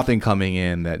when there's nothing coming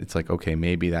in that it's like, okay,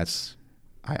 maybe that's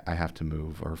I have to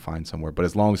move or find somewhere. But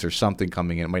as long as there's something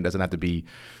coming in, it doesn't have to be,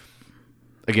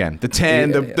 again, the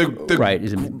 10,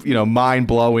 the mind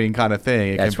blowing kind of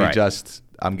thing. It can be just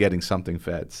I'm getting something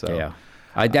fed. So yeah,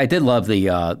 I did love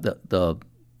the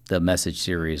message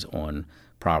series on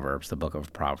Proverbs, the book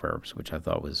of Proverbs, which I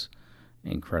thought was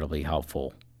incredibly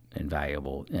helpful and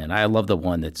valuable. And I love the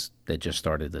one that just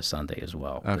started this Sunday as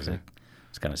well. Okay.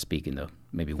 It's kind of speaking to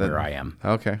maybe where I am.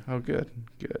 Okay. Oh, good.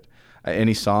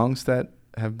 Any songs that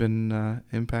have been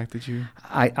impacted you?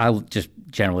 I just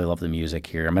generally love the music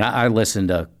here. I mean, I listen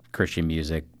to Christian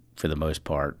music for the most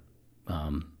part.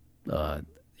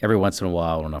 Every once in a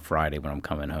while on a Friday when I'm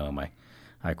coming home,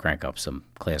 I crank up some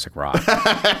classic rock.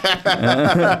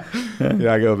 Yeah,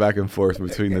 I go back and forth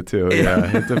between the two.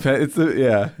 Yeah, it depends.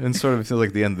 And sort of it feels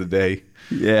like the end of the day.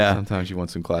 Yeah, sometimes you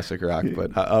want some classic rock,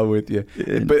 but I'm with you.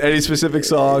 But any specific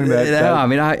song that? I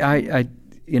mean, I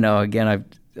again,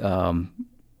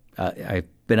 I've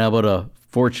been able to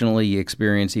fortunately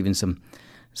experience even some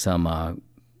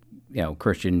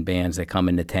Christian bands that come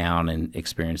into town and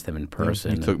experience them in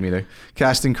person. You took me to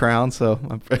Casting Crowns, so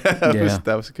that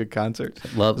was a good concert.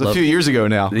 It was a few years ago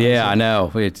now. Yeah, I know.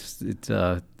 It's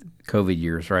COVID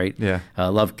years, right? Yeah.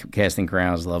 Love Casting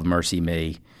Crowns, love Mercy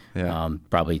Me. Yeah.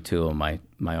 Probably two of my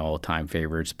all-time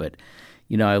favorites. But,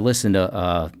 I listened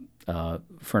to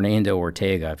Fernando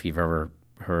Ortega, if you've ever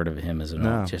heard of him as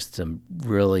just some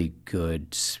really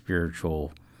good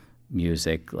spiritual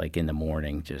music, like in the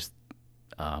morning, just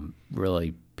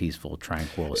really peaceful,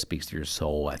 tranquil, speaks to your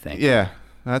soul, I think. Yeah,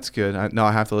 that's good.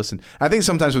 I have to listen. I think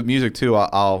sometimes with music too,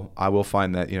 I will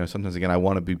find that sometimes again I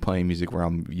want to be playing music where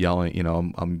I'm yelling,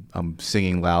 I'm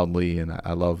singing loudly, and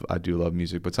I do love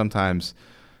music, but sometimes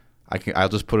I'll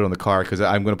just put it on the car because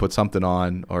I'm going to put something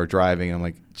on or driving. And I'm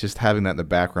like, just having that in the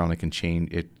background, it can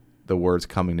change it. The words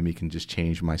coming to me can just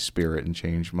change my spirit and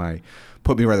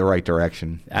put me in the right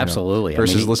direction. Absolutely.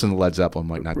 Versus listen to Led Zeppelin,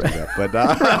 might not do that, but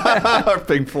or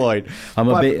Pink Floyd. I'm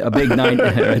a big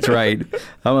that's right.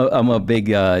 I'm a big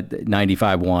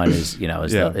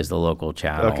 95.1 is the local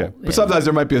channel. Okay, but sometimes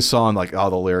there might be a song like,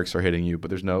 the lyrics are hitting you, but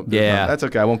there's no. That's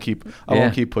okay. I won't keep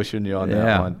pushing you on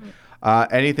that one.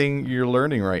 Anything you're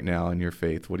learning right now in your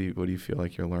faith? What do you feel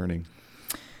like you're learning?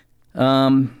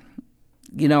 I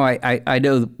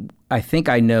know. I think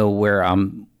I know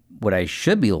what I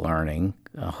should be learning.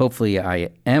 Hopefully, I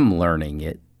am learning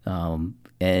it, and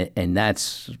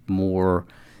that's more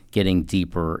getting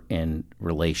deeper in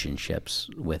relationships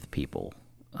with people.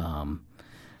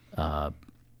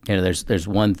 There's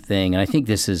one thing, and I think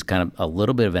this is kind of a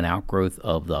little bit of an outgrowth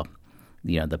of the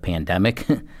pandemic,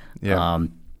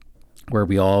 where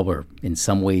we all were in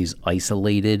some ways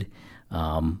isolated.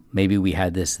 Maybe we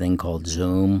had this thing called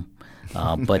Zoom.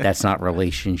 But that's not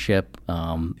relationship,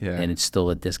 and it's still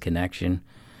a disconnection.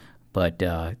 But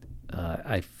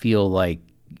I feel like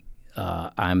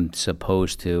I'm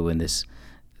supposed to, in this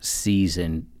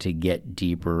season, to get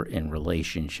deeper in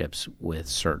relationships with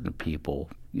certain people,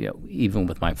 even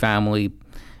with my family,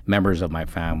 members of my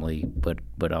family,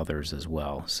 but others as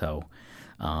well. So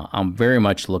I'm very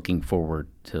much looking forward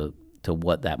to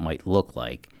what that might look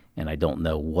like, and I don't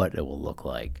know what it will look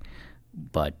like,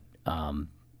 but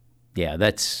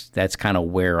that's kind of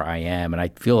where I am, and I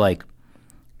feel like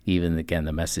even again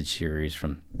the message series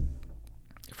from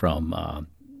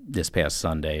this past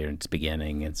Sunday or its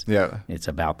beginning, it's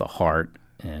about the heart,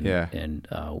 and I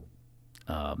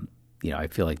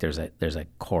feel like there's a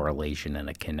correlation and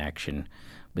a connection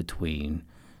between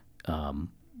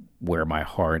where my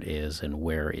heart is and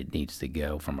where it needs to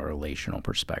go from a relational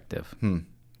perspective.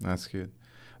 That's good.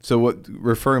 So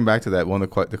referring back to that, one of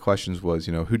the questions was,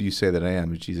 who do you say that I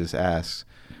am? Jesus asks.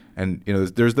 And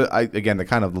there's the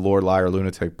kind of the Lord, liar,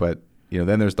 lunatic, but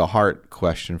then there's the heart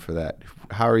question for that.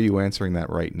 How are you answering that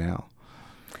right now?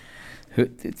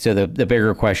 So the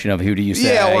bigger question of who do you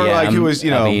say? Yeah, or who is,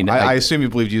 I assume you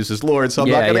believe Jesus is Lord, so I'm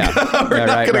not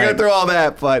going to go through all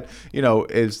that. But,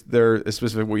 is there a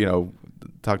specific,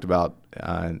 talked about,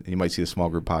 you might see the small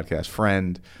group podcast,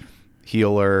 friend,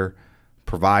 healer,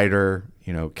 provider,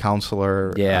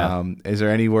 counselor. Yeah. Is there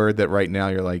any word that right now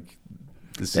you're like,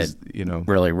 this that is,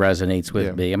 really resonates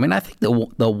with me? I mean, I think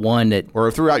the one that,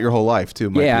 or throughout your whole life too.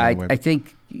 I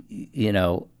think,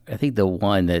 I think the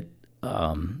one that,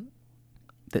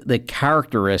 the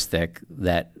characteristic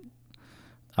that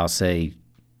I'll say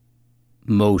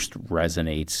most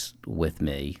resonates with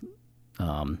me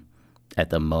at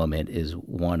the moment is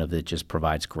one of that just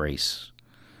provides grace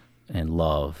and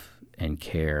love and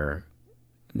care.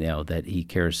 That he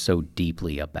cares so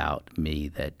deeply about me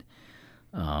that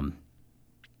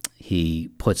he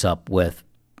puts up with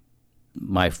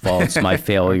my faults, my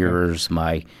failures,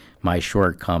 my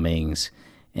shortcomings,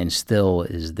 and still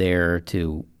is there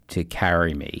to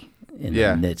carry me in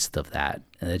the midst of that.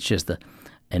 And it's just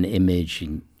an image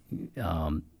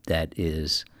that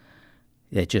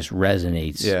just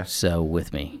resonates so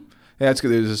with me. Yeah, it's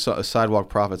good. There's a Sidewalk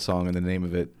Prophet song, and the name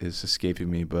of it is escaping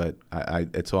me, but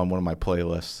it's on one of my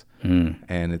playlists,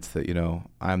 and it's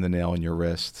I'm the nail in your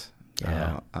wrist.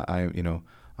 Yeah.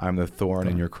 I'm the thorn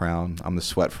in your crown. I'm the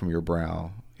sweat from your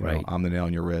brow. Right. I'm the nail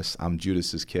in your wrist. I'm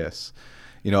Judas's kiss.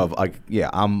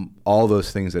 I'm all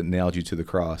those things that nailed you to the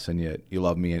cross, and yet you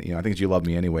love me. And I think you love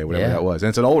me anyway, whatever that was. And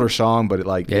it's an older song, but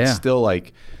it's still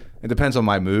it depends on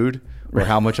my mood or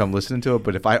how much I'm listening to it.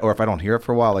 But if I don't hear it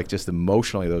for a while, just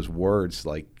emotionally, those words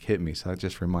hit me. So that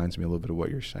just reminds me a little bit of what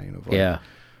you're saying. Of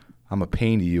I'm a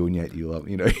pain to you, and yet you love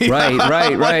me. Right.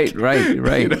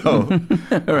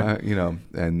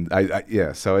 And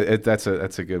So that's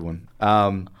a good one.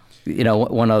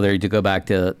 One other, to go back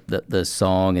to the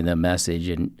song and the message,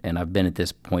 and I've been at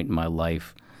this point in my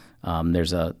life.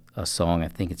 There's a song, I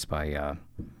think it's by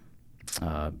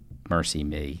Mercy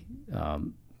Me,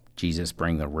 Jesus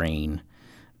Bring the Rain,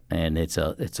 and it's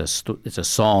a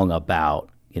song about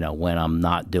when I'm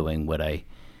not doing what I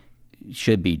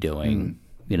should be doing.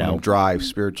 Dry,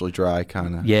 spiritually dry,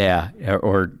 kind of. Yeah,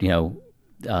 or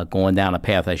going down a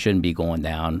path I shouldn't be going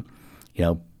down.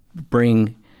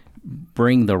 Bring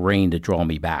the rain to draw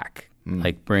me back.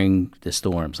 Bring the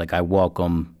storms. I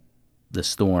welcome the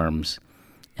storms,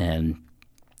 and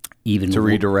even to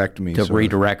redirect me to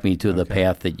the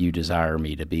path that you desire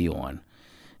me to be on.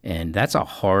 And that's a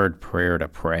hard prayer to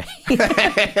pray.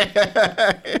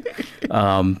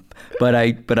 But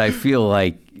I feel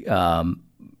like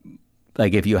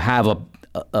if you have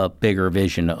a bigger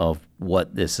vision of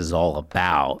what this is all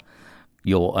about,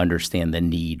 you'll understand the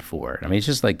need for it. I mean, it's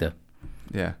just like the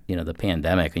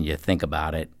pandemic, and you think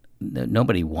about it,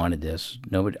 nobody wanted this.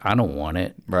 I don't want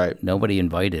it. Right. Nobody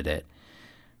invited it.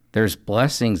 There's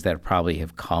blessings that probably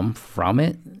have come from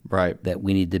it. Right. That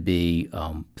we need to be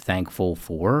thankful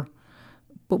for,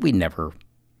 but we never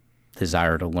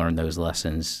desire to learn those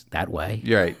lessons that way.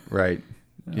 Right.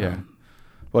 Yeah.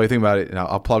 Well, you think about it, and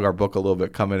I'll plug our book a little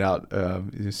bit coming out.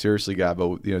 Seriously, God,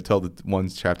 but tell the one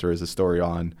chapter is a story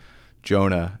on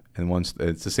Jonah, and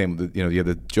it's the same. You have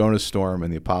the Jonah storm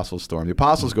and the apostles' storm. The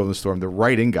apostles go in the storm; they're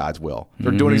right in God's will.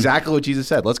 They're doing exactly what Jesus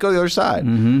said. Let's go to the other side.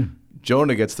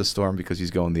 Jonah gets the storm because he's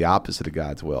going the opposite of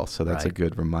God's will. So that's a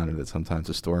good reminder that sometimes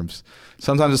the storms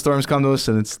come to us,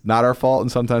 and it's not our fault.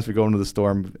 And sometimes we go into the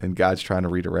storm, and God's trying to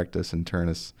redirect us and turn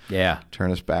us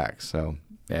back. So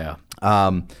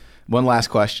one last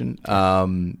question.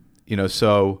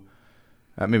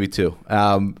 Maybe two.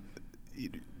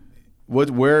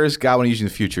 Where is God want to use you in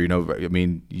the future?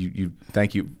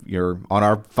 You're on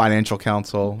our financial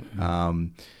council.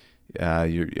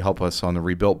 You help us on the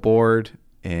Rebuilt board,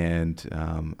 and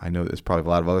I know there's probably a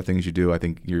lot of other things you do. I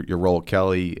think your role at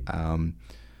Kelly,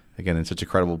 again,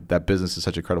 that business is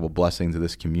such a credible blessing to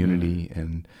this community,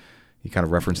 and you kind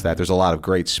of referenced that. There's a lot of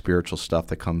great spiritual stuff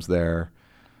that comes there.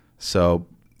 So,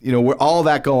 all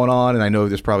that going on, and I know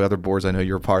there's probably other boards I know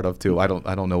you're a part of too. I don't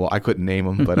know. I couldn't name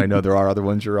them, but I know there are other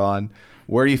ones you're on.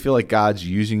 Where do you feel like God's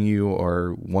using you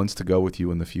or wants to go with you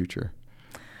in the future?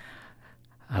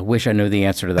 I wish I knew the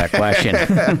answer to that question.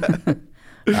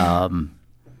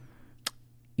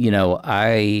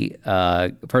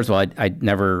 First of all, I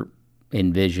never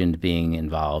envisioned being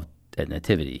involved at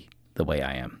Nativity the way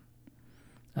I am.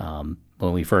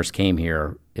 When we first came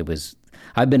here,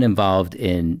 I've been involved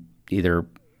in either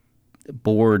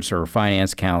boards or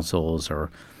finance councils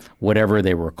or whatever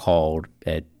they were called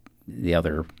at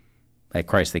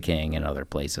Christ the King and other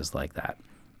places like that.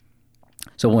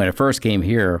 So when I first came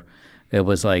here, it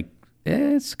was like,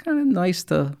 it's kind of nice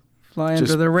to fly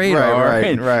under the radar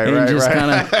and just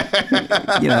kind of,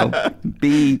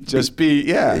 be just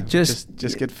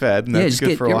get fed, and that's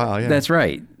good for a while. Yeah, that's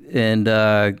right. And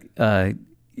but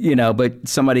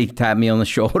somebody tapped me on the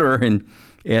shoulder and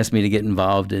asked me to get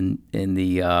involved in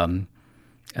the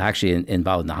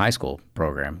involved in the high school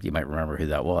program. You might remember who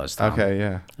that was, Tom. Okay,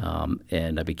 yeah.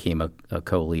 And I became a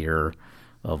co-leader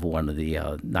of one of the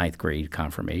ninth grade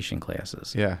confirmation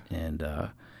classes. Yeah. And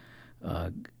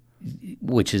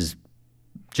which is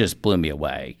just blew me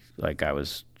away. Like, I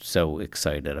was so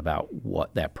excited about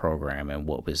what that program and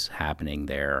what was happening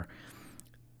there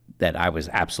that I was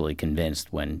absolutely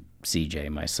convinced when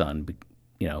CJ, my son,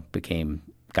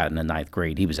 got in the ninth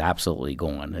grade, he was absolutely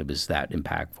gone. It was that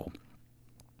impactful.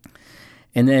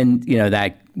 And then,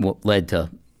 that led to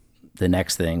the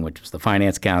next thing, which was the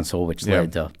finance council, which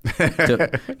led to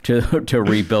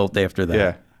Rebuilt after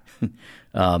that.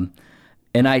 Yeah.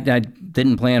 And I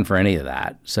didn't plan for any of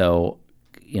that. So,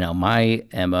 my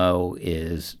MO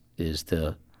is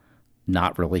to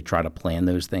not really try to plan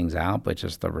those things out, but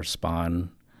just to respond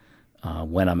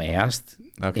when I'm asked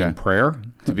in prayer.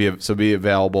 To be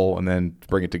available, and then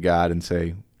bring it to God and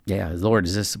say, yeah, Lord,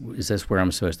 is this where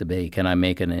I'm supposed to be? Can I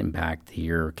make an impact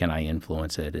here? Can I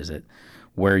influence it? Is it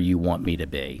where you want me to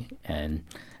be? And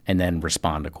then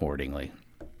respond accordingly.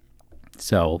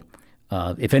 So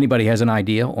if anybody has an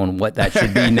idea on what that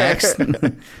should be next.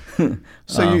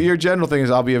 So your general thing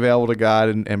is, I'll be available to God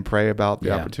and pray about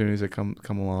the opportunities that come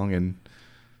along, and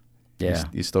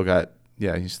you still got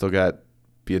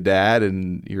be a dad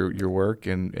and your work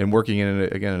and working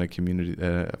in a community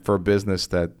for a business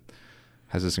that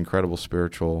has this incredible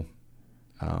spiritual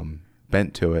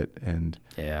bent to it, and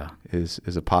is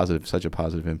such a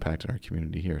positive impact in our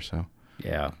community here. So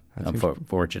I'm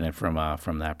fortunate from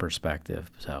that perspective.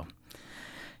 So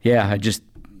I just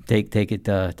take it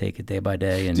day by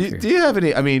day. And do you have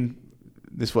any? I mean,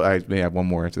 I may have one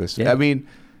more into this. Yeah. I mean,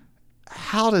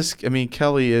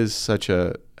 Kelly is such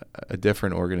a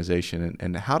different organization,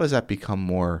 and how does that become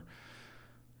more?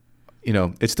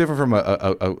 It's different from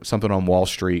a something on Wall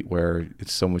Street, where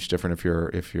it's so much different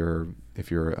if you're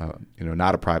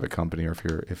not a private company, or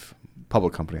if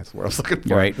public company. That's the word I was looking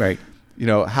for. Right.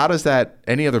 How does that?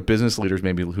 Any other business leaders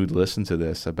maybe who'd listen to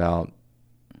this about,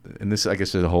 and this I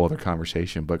guess is a whole other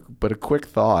conversation, but a quick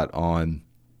thought on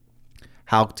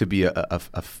how to be a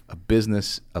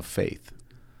business of faith.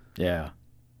 Yeah.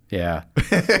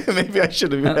 Maybe I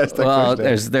should have asked that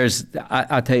question.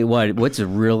 I'll tell you what's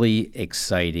really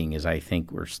exciting is, I think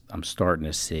I'm starting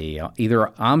to see,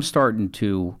 either I'm starting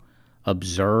to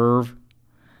observe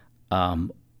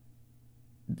something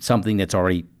that's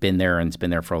already been there and it's been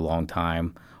there for a long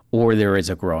time, or there is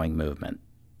a growing movement.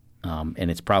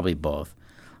 And it's probably both,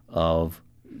 of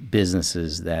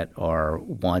businesses that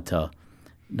want to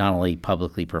not only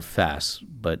publicly profess,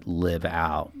 but live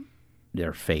out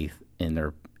their faith in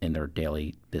their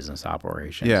daily business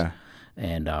operations. Yeah.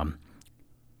 And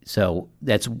so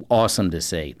that's awesome to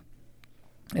see.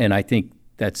 And I think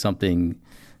that's something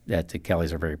that the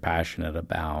Kellys are very passionate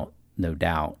about, no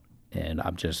doubt. And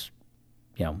I'm just,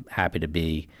 happy to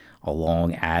be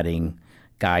along, adding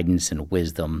guidance and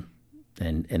wisdom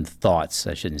and thoughts.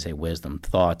 I shouldn't say wisdom,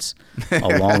 thoughts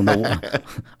along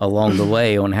the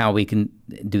way on how we can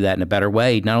do that in a better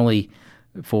way, not only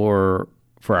for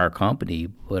our company,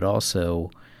 but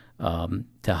also to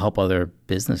help other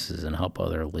businesses and help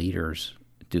other leaders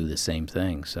do the same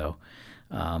thing. So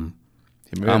I'm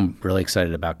really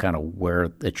excited about kind of where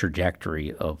the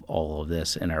trajectory of all of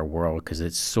this in our world, because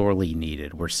it's sorely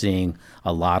needed. We're seeing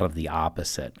a lot of the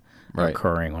opposite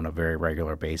occurring on a very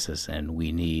regular basis, and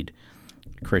we need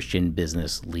Christian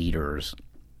business leaders,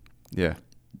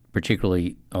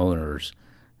 particularly owners,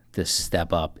 to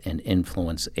step up and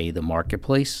influence the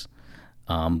marketplace,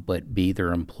 but B,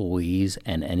 their employees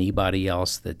and anybody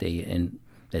else that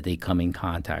they come in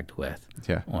contact with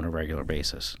on a regular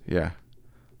basis. Yeah,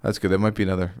 that's good. That might be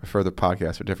another further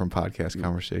podcast or different podcast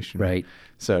conversation. Right.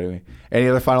 So anyway, any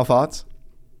other final thoughts?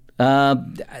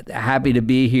 Happy to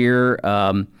be here.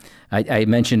 I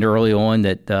mentioned early on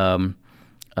that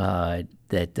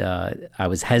I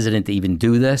was hesitant to even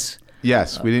do this.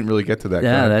 Yes, we didn't really get to that.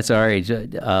 Yeah, that's all right.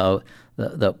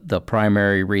 The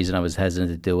primary reason I was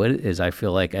hesitant to do it is I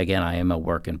feel like, again, I am a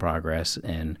work in progress,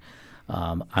 and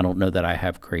I don't know that I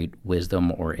have great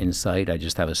wisdom or insight. I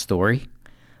just have a story,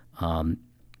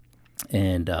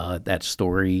 and that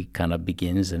story kind of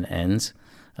begins and ends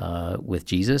with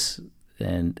Jesus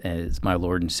and as my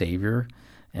Lord and Savior,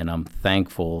 and I'm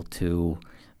thankful to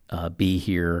be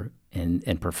here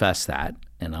and profess that,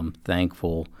 and I'm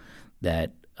thankful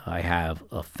that I have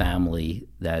a family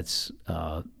that's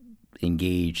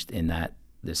engaged in that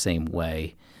the same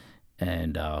way,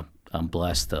 and I'm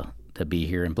blessed to be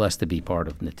here and blessed to be part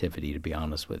of Nativity, to be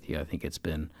honest with you. I think it's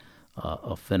been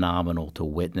a phenomenal to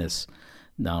witness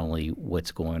not only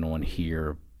what's going on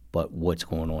here, but what's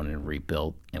going on in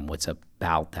Rebuilt and what's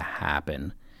about to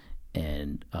happen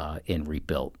in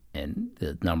Rebuilt, and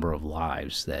the number of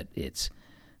lives that it's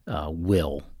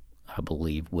I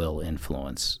believe will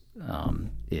influence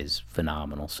is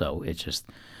phenomenal. So it's just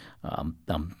I'm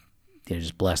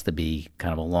just blessed to be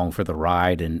kind of along for the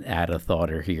ride and add a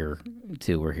thought or here,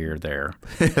 two or here, there.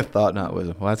 Thought, not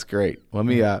wisdom. Well, that's great. Let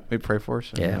me pray for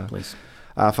us. Yeah, please.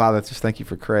 Father, just thank you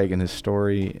for Craig and his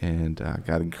story, and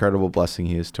God, incredible blessing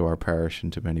he is to our parish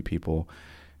and to many people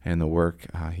and the work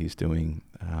he's doing.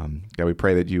 God, we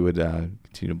pray that you would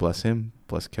continue to bless him,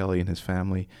 bless Kelly and his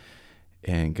family,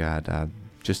 and God,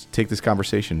 just take this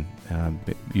conversation,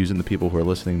 using the people who are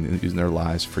listening, using their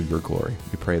lives for your glory.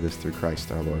 We pray this through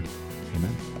Christ our Lord.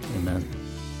 Amen. Amen.